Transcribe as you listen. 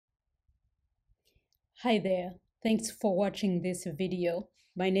Hi there. Thanks for watching this video.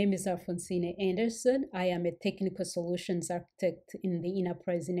 My name is Alfonsine Anderson. I am a technical solutions architect in the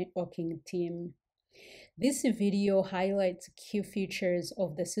enterprise networking team. This video highlights key features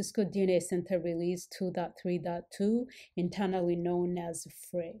of the Cisco DNA Center Release 2.3.2, internally known as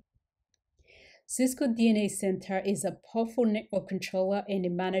Frey. Cisco DNA Center is a powerful network controller and a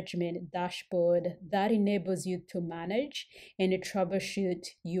management dashboard that enables you to manage and troubleshoot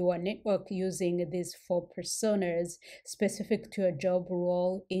your network using these four personas specific to a job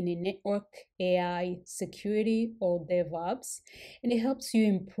role in a network, AI, security, or DevOps. And it helps you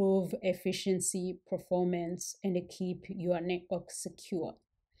improve efficiency, performance, and keep your network secure.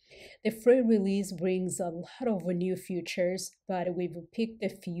 The Frey release brings a lot of new features, but we've picked a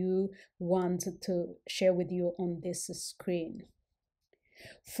few ones to share with you on this screen.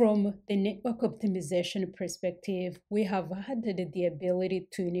 From the network optimization perspective, we have added the ability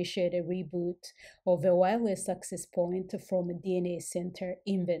to initiate a reboot of a wireless access point from DNA Center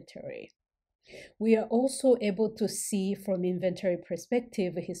inventory. We are also able to see from inventory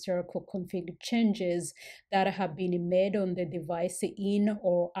perspective historical config changes that have been made on the device in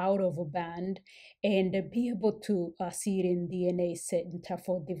or out of a band and be able to see it in DNA Center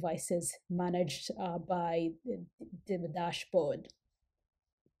for devices managed by the dashboard.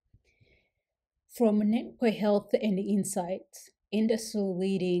 From network health and insights,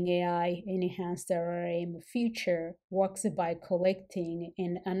 industry-leading AI enhanced RRM feature works by collecting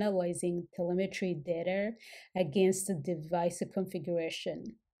and analyzing telemetry data against the device configuration.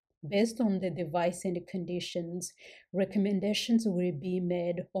 Based on the device and conditions, recommendations will be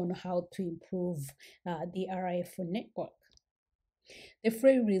made on how to improve the RF network. The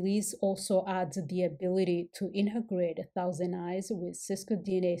Frey release also adds the ability to integrate Thousand Eyes with Cisco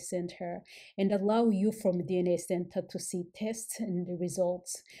DNA Center and allow you from DNA Center to see tests and the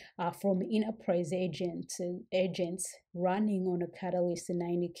results from enterprise agents running on a Catalyst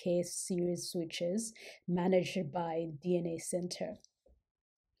 90K series switches managed by DNA Center.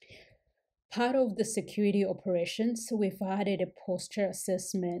 Part of the security operations, we've added a posture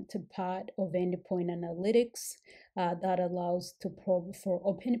assessment part of endpoint analytics that allows to probe for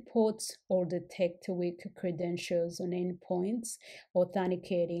open ports or detect weak credentials on endpoints,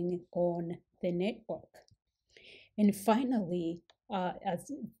 authenticating on the network. And finally, as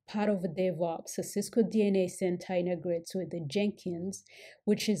part of DevOps, Cisco DNA Center integrates with the Jenkins,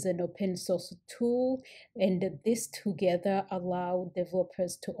 which is an open source tool, and this together allow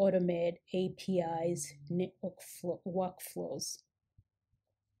developers to automate APIs, network workflows.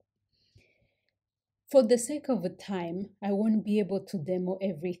 For the sake of time, I won't be able to demo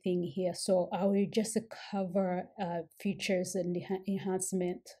everything here, so I will just cover features and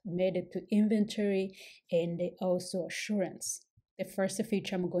enhancement made to inventory and also assurance. The first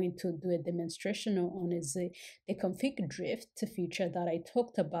feature I'm going to do a demonstration on is the config drift feature that I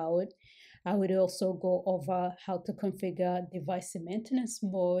talked about. I would also go over how to configure device maintenance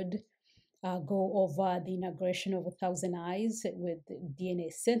mode, go over the integration of Thousand Eyes with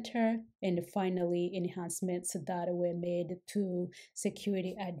DNA Center, and finally enhancements that were made to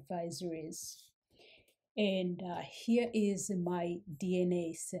security advisories. And here is my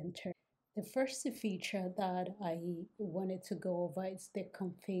DNA Center. The first feature that I wanted to go over is the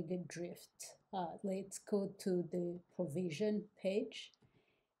config drift. Let's go to the provision page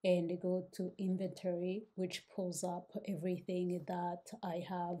and go to inventory, which pulls up everything that I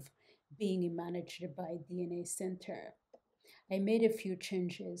have being managed by DNA Center. I made a few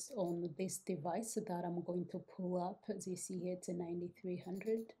changes on this device that I'm going to pull up. As you see here, it's a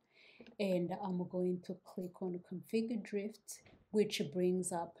 9300. And I'm going to click on config drift, which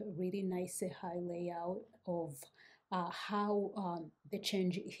brings up a really nice high layout of how the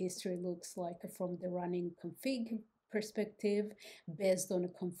change history looks like from the running config perspective based on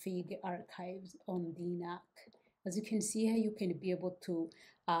config archives on the NAC. As you can see here, you can be able to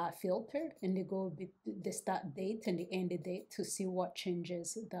filter and go with the start date and the end date to see what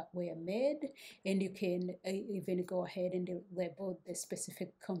changes that were made. And you can even go ahead and label the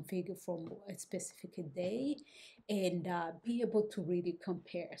specific config from a specific day and be able to really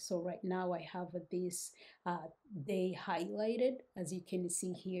compare. So right now I have this day highlighted, as you can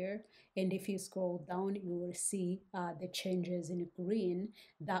see here. And if you scroll down, you will see the changes in green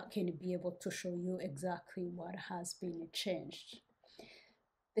that can be able to show you exactly what has been changed.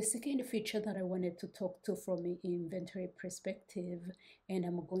 The second feature that I wanted to talk to from an inventory perspective, and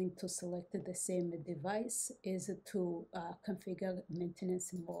I'm going to select the same device, is to configure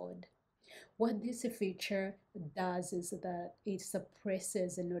maintenance mode. What this feature does is that it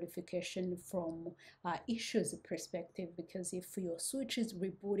suppresses a notification from issues perspective, because if your switch is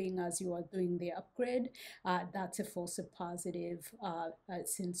rebooting as you are doing the upgrade, that's a false positive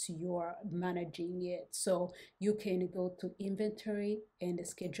since you're managing it. So you can go to inventory and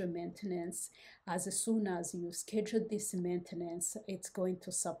schedule maintenance. As soon as you schedule this maintenance, it's going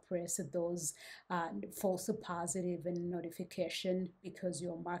to suppress those false positive and notification because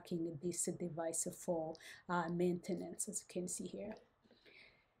you're marking this device for maintenance, as you can see here.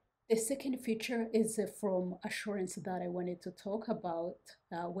 The second feature is from assurance that I wanted to talk about.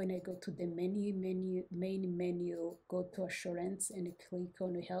 When I go to the main menu, go to assurance and click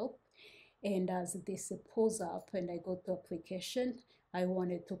on help. And as this pulls up and I go to application, I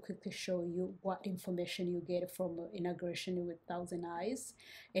wanted to quickly show you what information you get from integration with Thousand Eyes.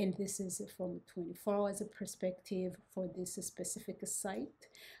 And this is from 24 hours perspective for this specific site.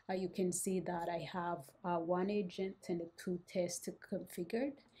 You can see that I have one agent and two tests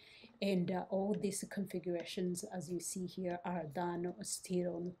configured. And all these configurations, as you see here, are done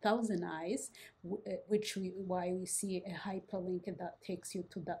still on Thousand Eyes, why we see a hyperlink that takes you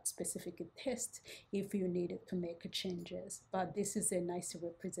to that specific test if you needed to make changes. But this is a nice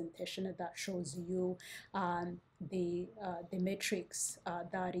representation that shows you the metrics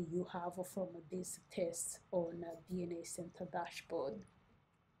that you have from this test on DNA Center dashboard.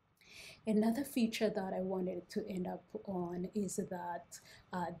 Another feature that I wanted to end up on is that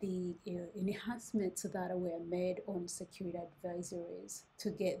the enhancements that were made on security advisories.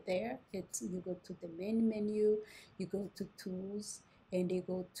 To get there, you go to the main menu, you go to tools, and you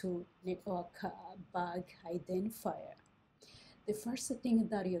go to network bug identifier. The first thing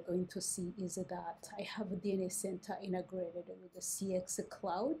that you're going to see is that I have a DNA Center integrated with the CX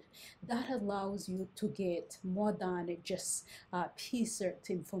Cloud. That allows you to get more than just P-cert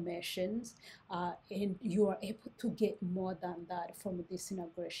information, and you are able to get more than that from this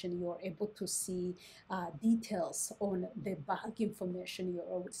integration. You are able to see details on the bug information. You're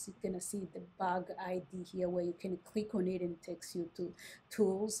always going to see the bug ID here, where you can click on it and it takes you to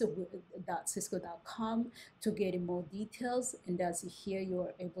tools.cisco.com to get more details. And as here, you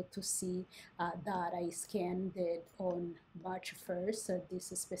are able to see that I scanned it on March 1st at this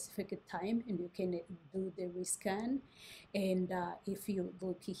specific time, and you can do the rescan. And if you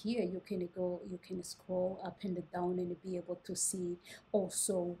look here, you can scroll up and down and be able to see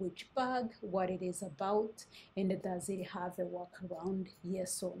also which bug, what it is about, and does it have a workaround,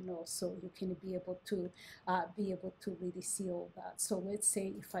 yes or no. So you can be able to really see all that. So let's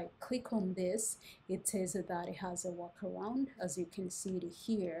say if I click on this, it says that it has a workaround. As you can see it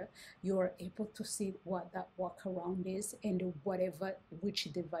here, you're able to see what that workaround is and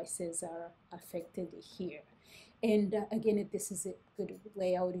which devices are affected here. And again, this is a good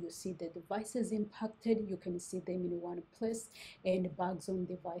layout. You see the devices impacted. You can see them in one place, and bugs on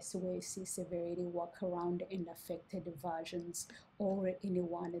device where you see severity, workaround, and affected versions, or in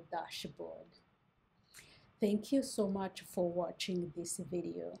one dashboard. Thank you so much for watching this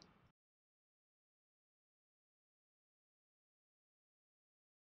video.